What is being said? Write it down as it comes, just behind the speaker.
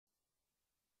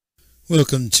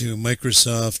Welcome to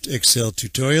Microsoft Excel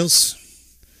tutorials.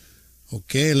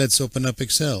 Okay, let's open up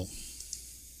Excel.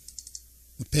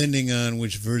 Depending on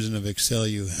which version of Excel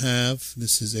you have,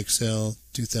 this is Excel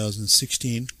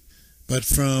 2016. But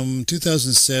from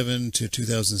 2007 to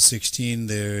 2016,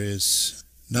 there is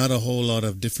not a whole lot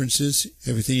of differences.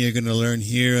 Everything you're going to learn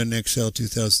here in Excel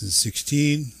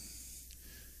 2016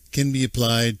 can be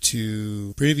applied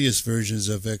to previous versions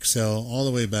of Excel all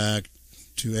the way back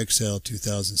to Excel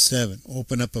 2007.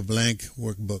 Open up a blank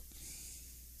workbook.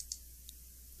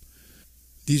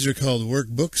 These are called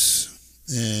workbooks,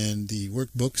 and the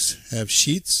workbooks have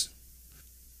sheets.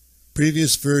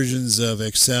 Previous versions of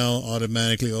Excel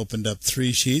automatically opened up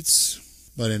 3 sheets,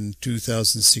 but in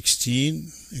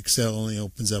 2016 Excel only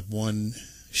opens up 1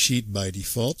 sheet by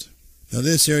default. Now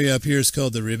this area up here is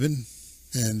called the ribbon,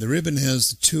 and the ribbon has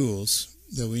the tools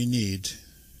that we need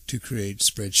to create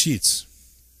spreadsheets.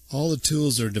 All the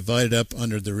tools are divided up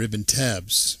under the ribbon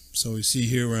tabs. So we see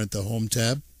here we're at the Home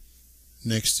tab.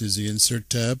 Next is the Insert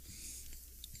tab.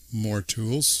 More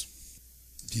tools.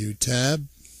 View tab.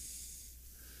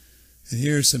 And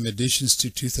here are some additions to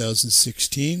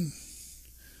 2016.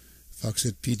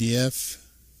 Foxit PDF.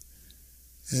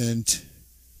 And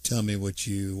tell me what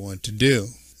you want to do.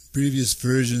 Previous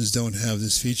versions don't have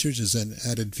this feature. It's an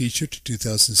added feature to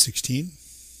 2016.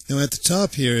 Now at the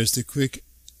top here is the Quick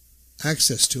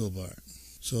Access toolbar.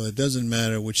 So it doesn't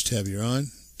matter which tab you're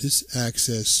on, this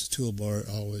Access toolbar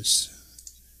always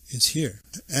is here.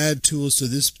 Add tools to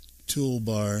this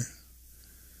toolbar,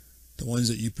 the ones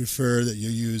that you prefer, that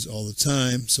you use all the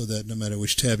time, so that no matter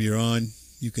which tab you're on,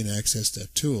 you can access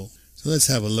that tool. So let's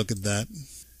have a look at that.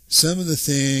 Some of the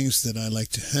things that I like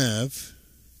to have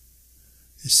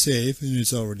is Save, and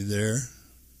it's already there.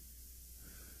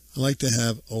 I like to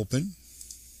have Open.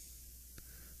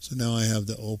 So now I have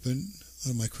the Open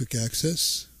on my Quick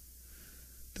Access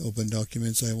to open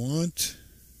documents I want.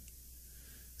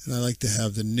 And I like to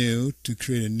have the New to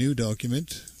create a new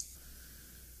document.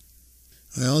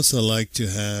 I also like to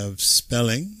have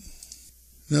Spelling.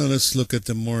 Now let's look at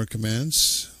the More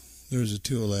commands. There's a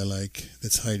tool I like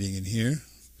that's hiding in here.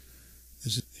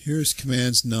 Here's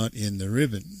commands not in the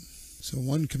ribbon. So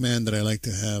one command that I like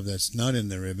to have that's not in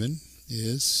the ribbon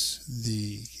is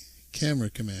the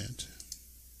Camera command.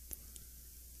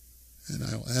 And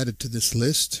I'll add it to this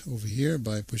list over here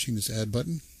by pushing this Add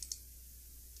button.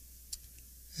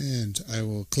 And I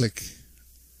will click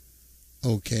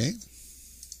OK.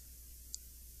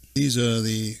 These are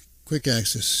the Quick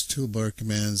Access toolbar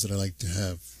commands that I like to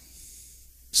have.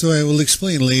 So I will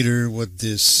explain later what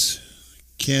this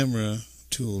camera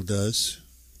tool does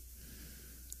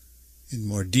in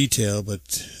more detail,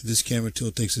 but this camera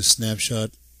tool takes a snapshot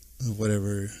of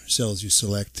whatever cells you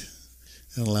select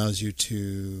and allows you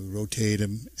to rotate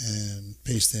them and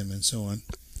paste them and so on.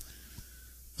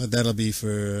 But that'll be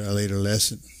for a later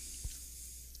lesson.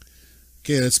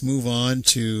 Okay, let's move on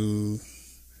to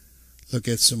look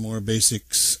at some more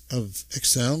basics of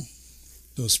Excel.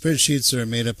 Those spreadsheets are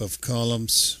made up of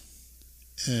columns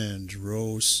and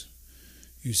rows.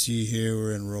 You see here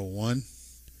we're in row 1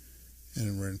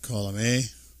 and we're in column A.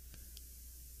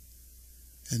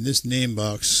 And this name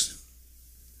box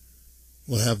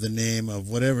will have the name of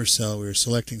whatever cell we're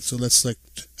selecting. So let's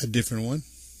select a different one.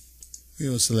 We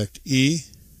will select E6.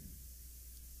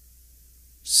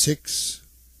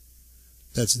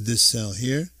 That's this cell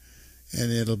here,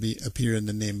 and it'll appear in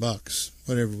the name box.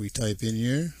 Whatever we type in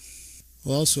here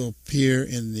will also appear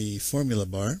in the formula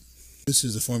bar. This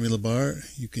is the formula bar.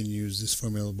 You can use this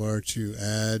formula bar to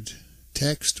add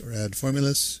text or add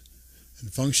formulas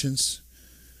and functions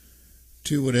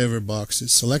to whatever box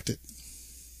is selected.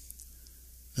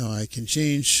 Now I can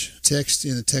change text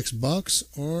in the text box,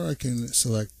 or I can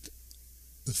select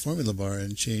the formula bar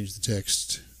and change the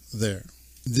text there.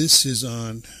 This is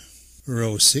on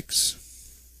row 6.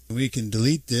 We can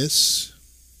delete this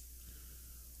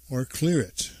or clear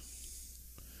it.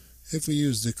 If we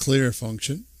use the clear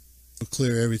function, we'll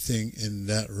clear everything in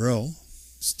that row.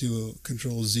 Let's do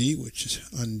Control Z, which is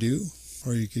undo,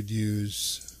 or you could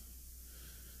use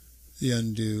the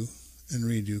undo and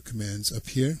redo commands up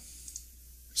here.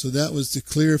 So that was the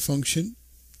clear function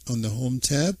on the Home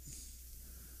tab.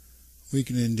 We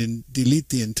can then delete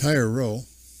the entire row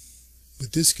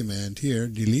with this command here,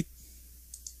 delete.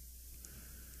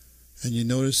 And you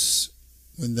notice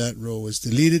when that row was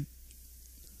deleted,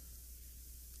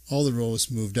 all the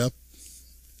rows moved up.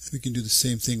 We can do the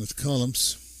same thing with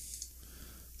columns.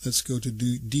 Let's go to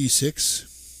D6.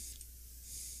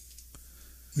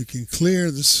 We can clear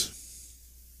this.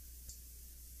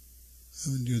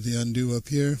 I'm going to do the undo up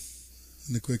here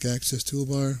in the Quick Access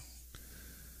toolbar.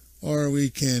 Or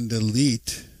we can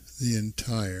delete the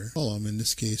entire column. In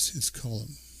this case, it's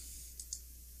column.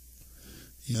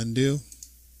 You undo,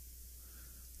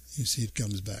 you see it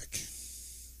comes back.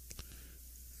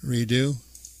 Redo,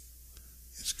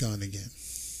 it's gone again.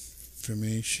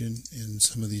 Information in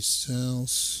some of these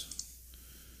cells,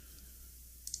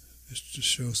 just to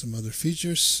show some other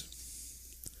features.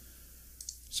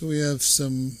 So we have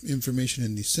some information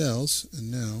in these cells,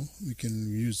 and now we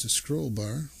can use the scroll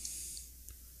bar.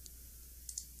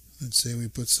 Let's say we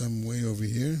put some way over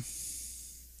here.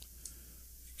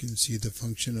 You can see the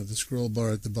function of the scroll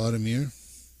bar at the bottom here.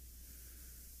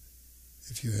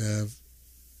 If you have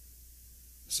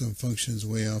some functions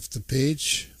way off the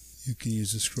page, you can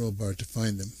use the scroll bar to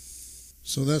find them.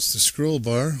 So that's the scroll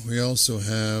bar. We also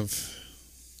have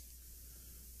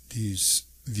these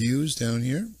views down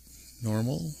here: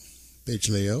 normal, page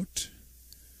layout,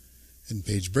 and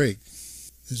page break.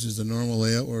 This is the normal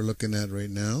layout we're looking at right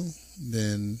now.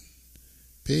 Then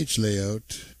page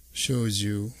layout shows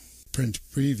you print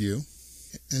preview.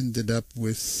 Ended up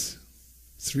with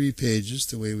 3 pages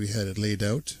the way we had it laid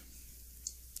out.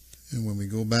 And when we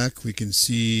go back, we can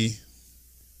see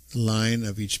the line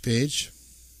of each page.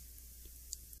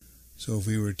 So if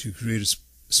we were to create a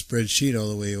spreadsheet all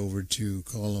the way over to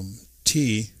column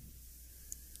T,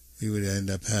 we would end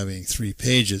up having 3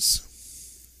 pages.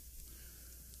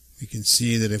 We can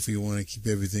see that if we want to keep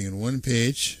everything in one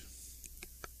page,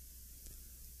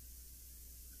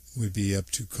 we'd be up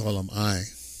to column I.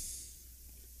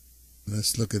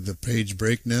 Let's look at the page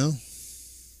break now.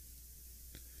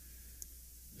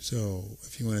 So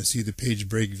if you want to see the page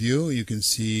break view, you can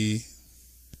see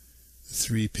the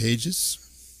 3 pages.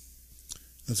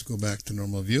 Let's go back to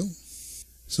normal view.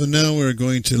 So now we're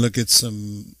going to look at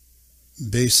some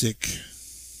basic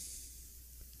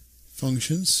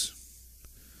functions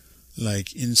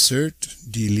like insert,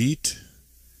 delete,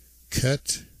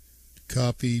 cut,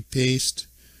 copy, paste,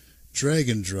 drag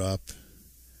and drop,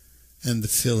 and the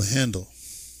fill handle.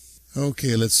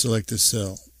 Okay, let's select a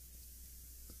cell.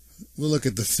 We'll look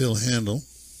at the fill handle.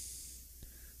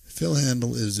 The fill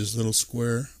handle is this little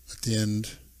square at the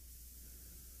end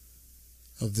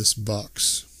of this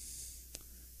box.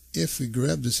 If we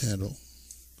grab this handle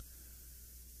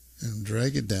and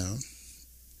drag it down,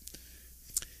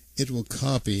 it will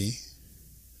copy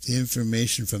the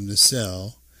information from the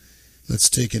cell. Let's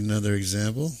take another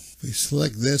example. If we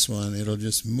select this one, it'll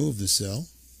just move the cell.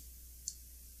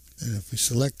 And if we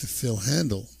select the fill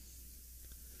handle,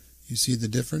 you see the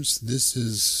difference? This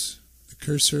is the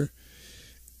cursor,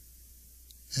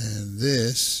 and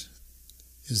this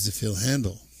is the fill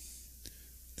handle.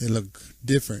 They look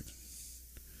different.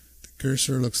 The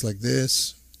cursor looks like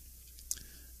this.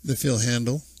 The fill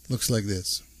handle looks like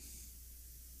this.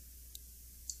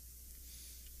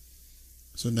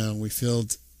 So now we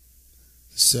filled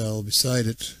the cell beside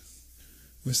it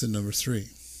with the number 3.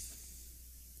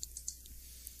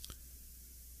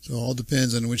 So it all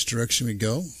depends on which direction we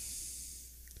go.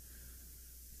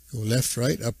 Go left,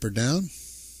 right, up or down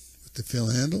with the fill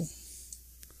handle.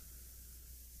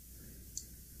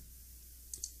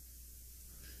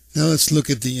 Now let's look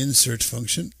at the insert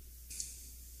function.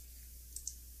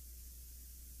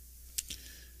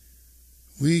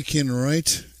 We can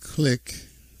right click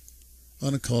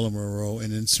on a column or row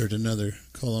and insert another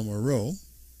column or row.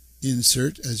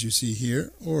 Insert, as you see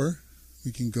here, or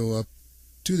we can go up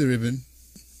to the ribbon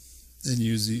and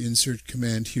use the insert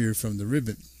command here from the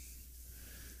ribbon.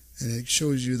 And it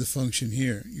shows you the function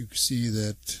here. You can see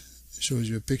that it shows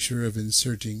you a picture of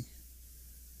inserting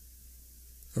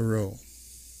a row.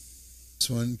 This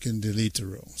one can delete a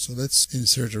row. So let's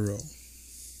insert a row.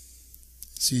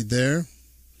 See there,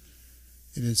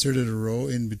 it inserted a row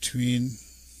in between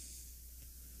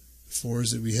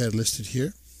 4s that we had listed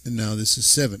here, and now this is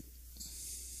 7.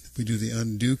 If we do the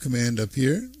undo command up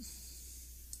here,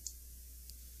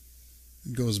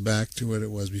 it goes back to what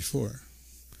it was before.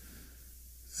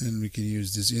 And we can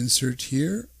use this insert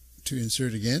here to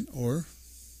insert again, or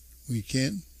we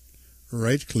can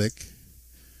right click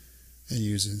and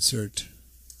use insert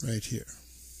right here.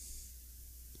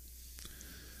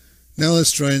 Now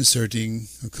let's try inserting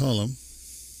a column.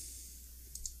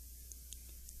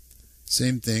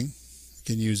 Same thing. We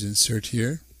can use insert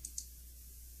here.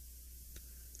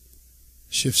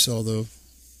 Shifts all the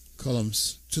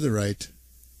columns to the right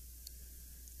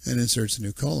and inserts a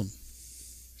new column.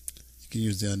 You can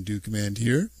use the undo command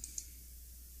here,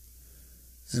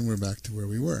 and we're back to where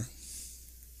we were.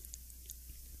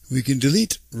 We can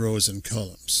delete rows and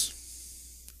columns.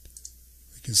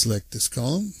 We can select this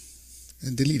column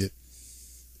and delete it.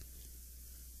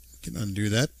 We can undo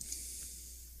that.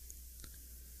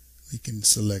 We can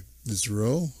select this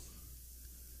row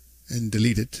and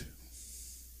delete it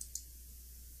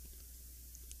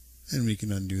and we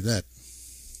can undo that.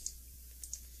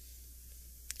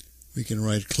 We can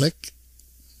right click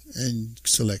and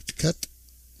select cut.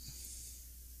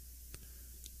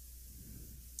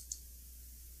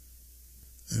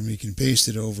 And we can paste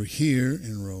it over here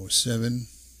in row 7,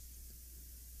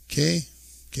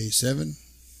 K7,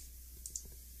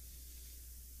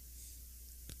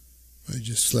 by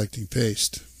just selecting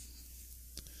paste.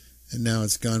 And now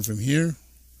it's gone from here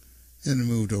and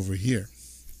moved over here.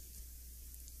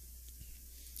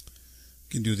 We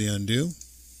can do the undo.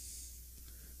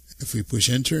 If we push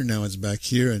enter, now it's back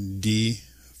here in D5.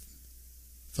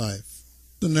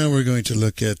 So now we're going to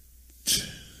look at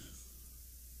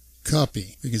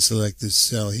copy. We can select this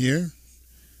cell here,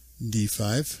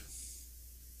 D5.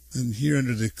 And here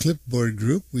under the clipboard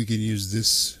group, we can use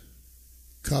this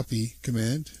copy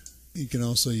command. You can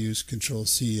also use Control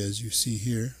C, as you see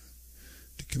here.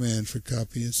 The command for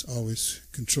copy is always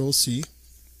Control C.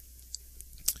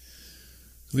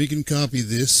 We can copy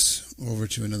this over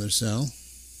to another cell,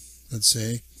 let's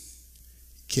say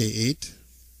K8,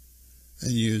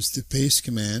 and use the paste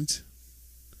command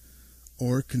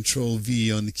or Control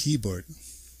V on the keyboard.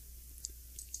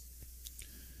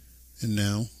 And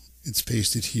now it's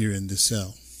pasted here in this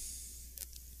cell.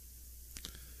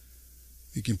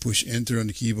 We can push enter on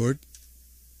the keyboard,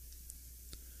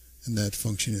 and that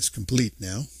function is complete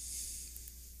now.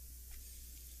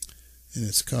 And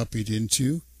it's copied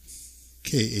into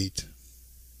K8.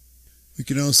 We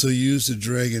can also use the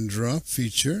drag and drop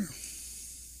feature.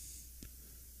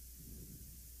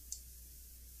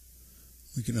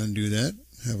 We can undo that,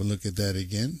 have a look at that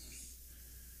again.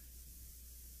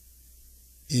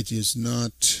 It is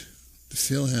not the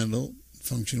fill handle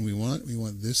function we want. We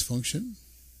want this function.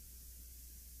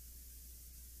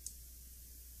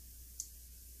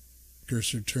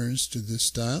 Cursor turns to this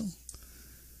style,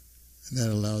 and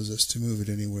that allows us to move it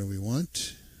anywhere we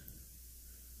want.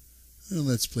 And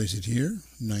let's place it here,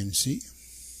 9C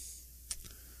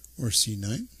or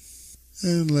C9.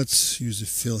 And let's use the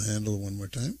fill handle one more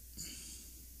time.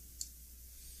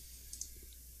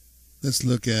 Let's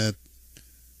look at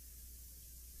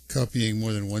copying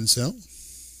more than one cell.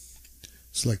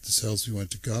 Select the cells we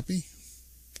want to copy.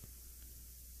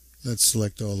 Let's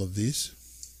select all of these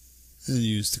and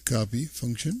use the copy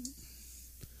function.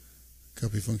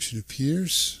 Copy function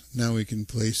appears. Now we can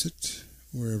place it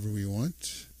wherever we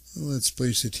want. Let's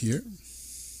place it here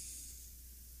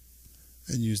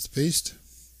and use the paste.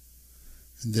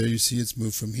 And there you see it's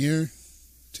moved from here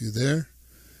to there,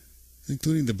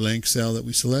 including the blank cell that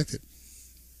we selected.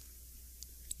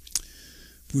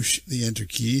 Push the enter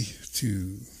key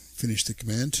to finish the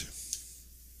command.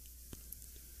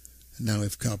 And now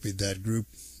we've copied that group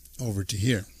over to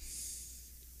here.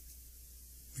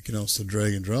 We can also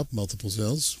drag and drop multiple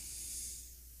cells.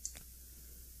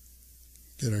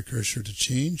 Get our cursor to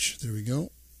change. There we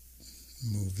go.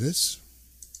 Move this.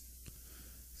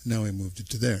 Now we moved it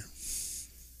to there.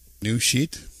 New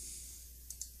sheet.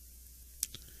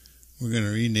 We're going to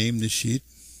rename the sheet.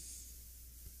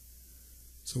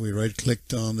 So we right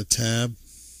clicked on the tab.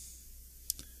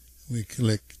 We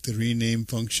click the rename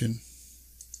function.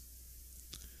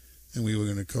 And we were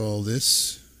going to call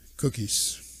this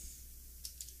cookies.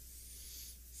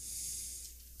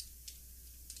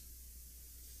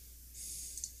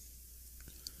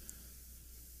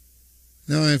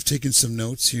 Now I've taken some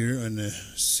notes here on a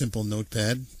simple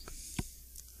notepad.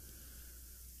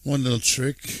 One little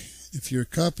trick, if you're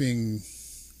copying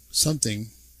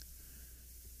something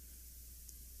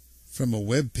from a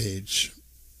web page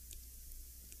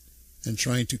and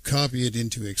trying to copy it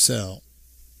into Excel,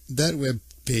 that web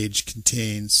page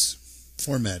contains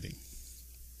formatting.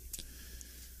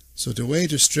 So the way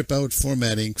to strip out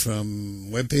formatting from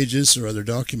web pages or other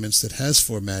documents that has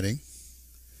formatting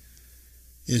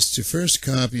is to first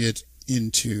copy it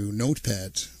into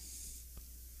Notepad.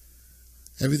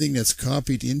 Everything that's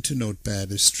copied into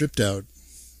Notepad is stripped out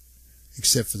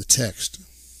except for the text.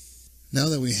 Now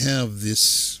that we have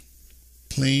this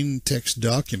plain text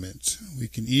document, we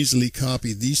can easily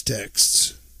copy these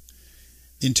texts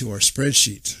into our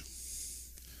spreadsheet.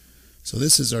 So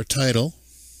this is our title,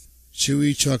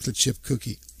 Chewy Chocolate Chip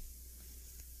Cookie.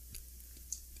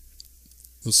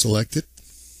 We'll select it,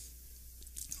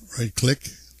 right click,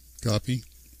 copy,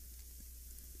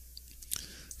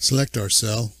 select our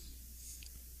cell,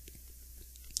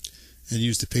 and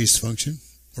use the paste function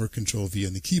or Control V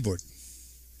on the keyboard.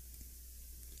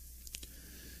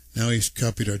 Now we've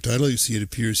copied our title. You see it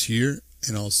appears here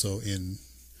and also in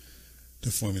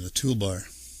the formula toolbar.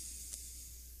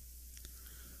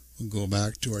 We'll go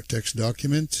back to our text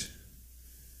document,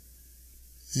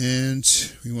 and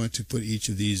we want to put each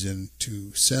of these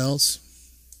into cells.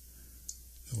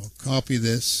 So we'll copy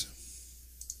this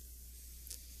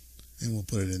and we'll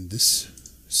put it in this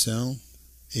cell,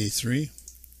 A3.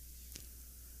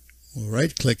 We'll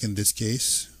right click in this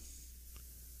case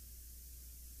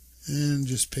and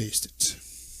just paste it.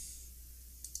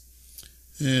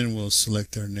 And we'll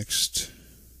select our next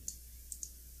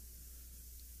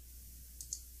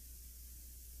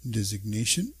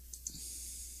designation.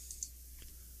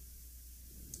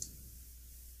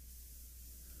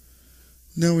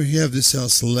 Now we have this cell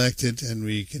selected and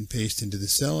we can paste into the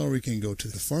cell, or we can go to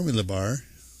the formula bar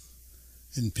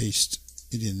and paste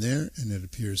it in there and it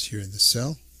appears here in the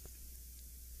cell.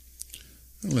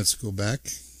 Now let's go back,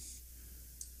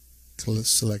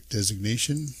 select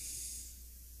designation,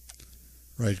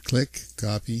 right click,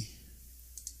 copy.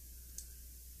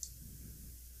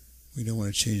 We don't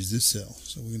want to change this cell,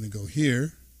 so we're going to go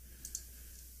here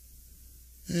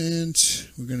and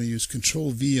we're going to use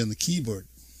Control V on the keyboard,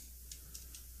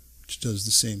 which does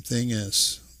the same thing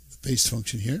as the paste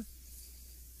function here.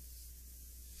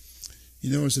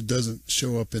 You notice it doesn't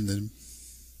show up in the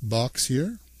box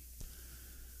here,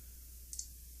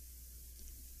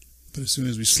 but as soon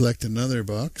as we select another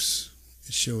box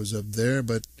it shows up there,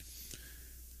 but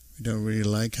we don't really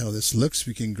like how this looks.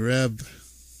 We can grab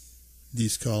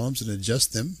these columns and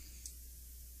adjust them.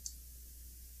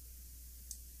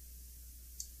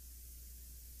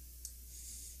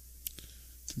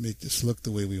 To make this look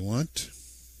the way we want.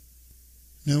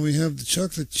 Now we have the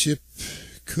chocolate chip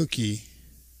cookie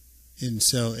in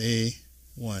cell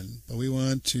A1, but we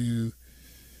want to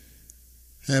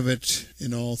have it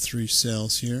in all three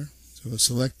cells here. So we'll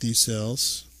select these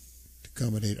cells to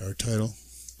accommodate our title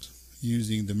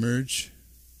using the merge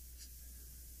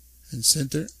and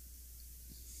center.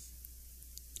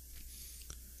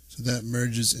 So that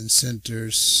merges and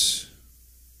centers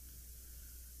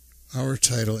our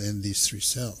title in these three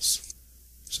cells.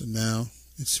 So now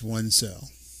it's one cell.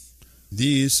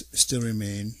 These still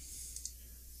remain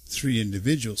three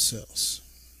individual cells.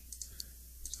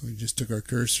 So we just took our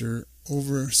cursor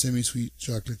over semi-sweet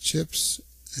chocolate chips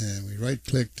and we right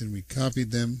clicked and we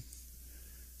copied them.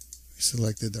 We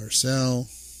selected our cell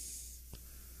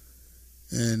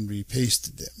and we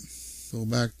pasted them. Go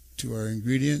back to our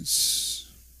ingredients,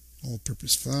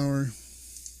 all-purpose flour,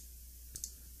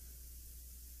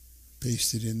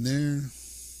 paste it in there.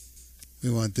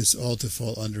 We want this all to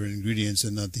fall under ingredients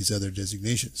and not these other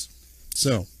designations.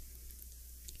 So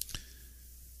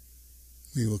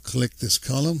we will click this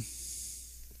column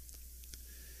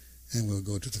and we'll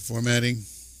go to the formatting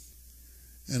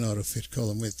and auto fit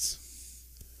column width.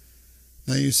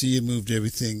 Now you see it moved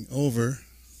everything over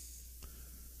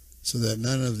so that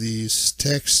none of these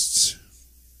texts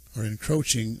are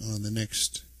encroaching on the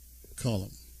next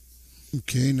column.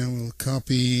 Okay, now we'll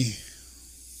copy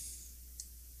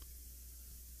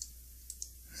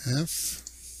half,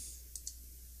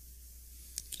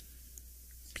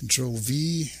 Control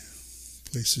V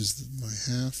places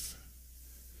my half.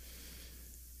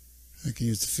 I can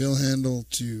use the fill handle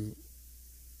to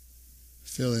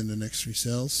fill in the next three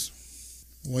cells.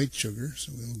 White sugar,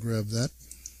 so we'll grab that.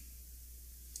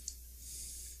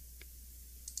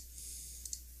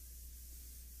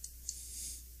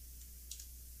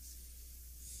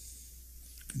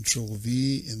 Control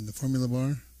V in the formula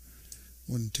bar,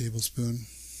 1 tablespoon.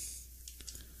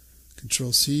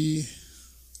 Control C,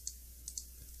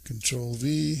 Control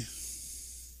V.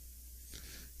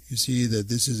 You see that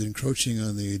this is encroaching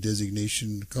on the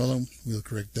designation column. We'll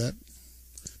correct that.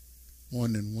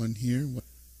 1 and 1 here.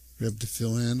 Grab the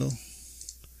fill handle.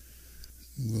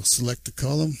 We'll select the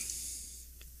column.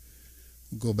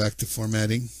 We'll go back to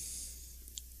formatting.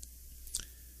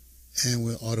 And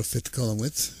we'll auto fit the column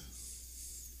width.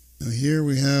 Now here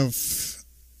we have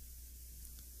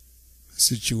a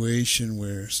situation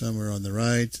where some are on the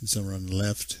right and some are on the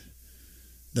left.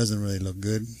 Doesn't really look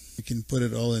good. We can put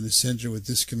it all in the center with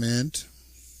this command,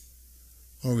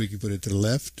 or we can put it to the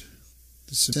left.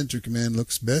 The center command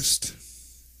looks best.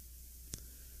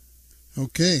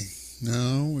 Okay,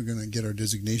 now we're going to get our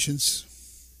designations,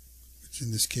 which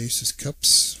in this case is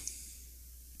cups.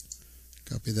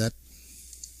 Copy that.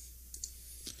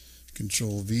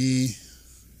 Control V,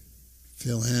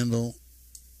 fill handle,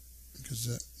 because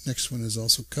the next one is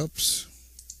also cups.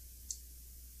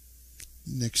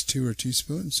 Next two are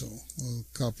teaspoons, so we'll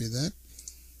copy that.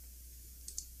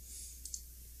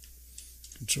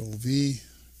 Control V,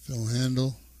 fill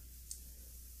handle.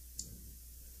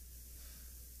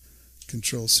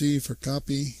 Control C for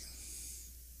copy.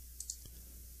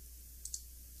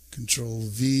 Control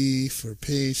V for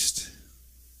paste.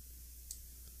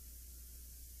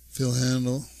 Fill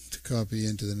handle to copy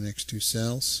into the next two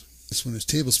cells. This one is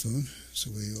tablespoon,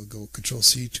 so we will go Control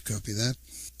C to copy that.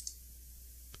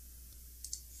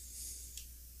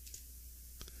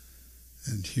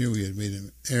 And here we had made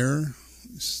an error.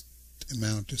 This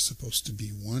amount is supposed to be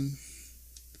 1.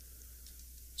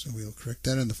 So we'll correct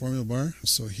that in the formula bar.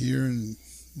 So here in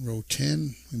row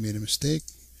 10, we made a mistake.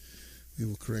 We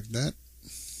will correct that.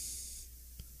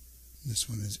 This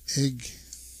one is egg.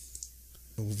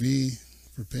 V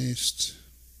for paste.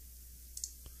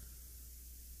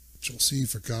 Control C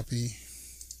for copy.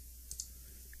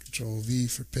 Control V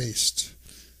for paste.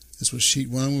 This was sheet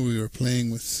 1 where we were playing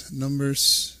with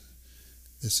numbers.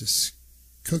 This is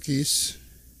cookies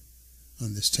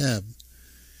on this tab.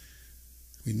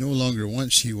 We no longer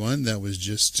want sheet 1. That was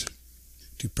just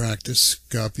to practice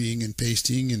copying and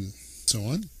pasting and so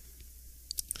on.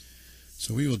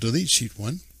 So we will delete sheet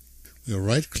 1. We will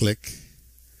right click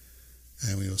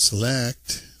and we will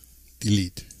select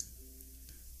delete.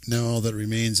 Now all that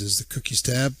remains is the cookies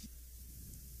tab.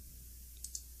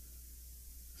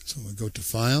 So we'll go to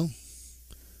File,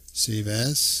 Save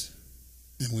As,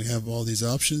 and we have all these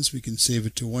options. We can save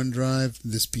it to OneDrive,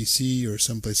 this PC, or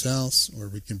someplace else, or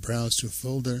we can browse to a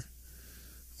folder.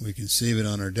 We can save it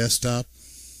on our desktop.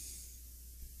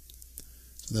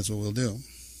 So that's what we'll do.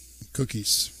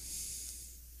 Cookies.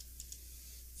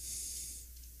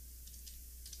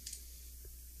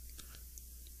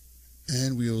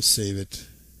 And we will save it.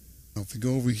 Now if we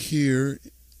go over here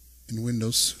in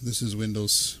Windows, this is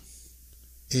Windows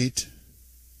 8,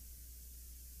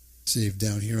 save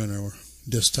down here on our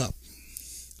desktop.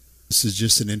 This is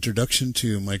just an introduction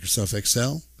to Microsoft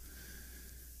Excel,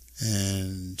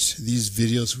 and these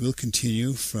videos will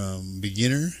continue from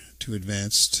beginner to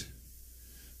advanced.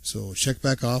 So check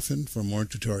back often for more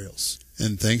tutorials.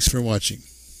 And thanks for watching.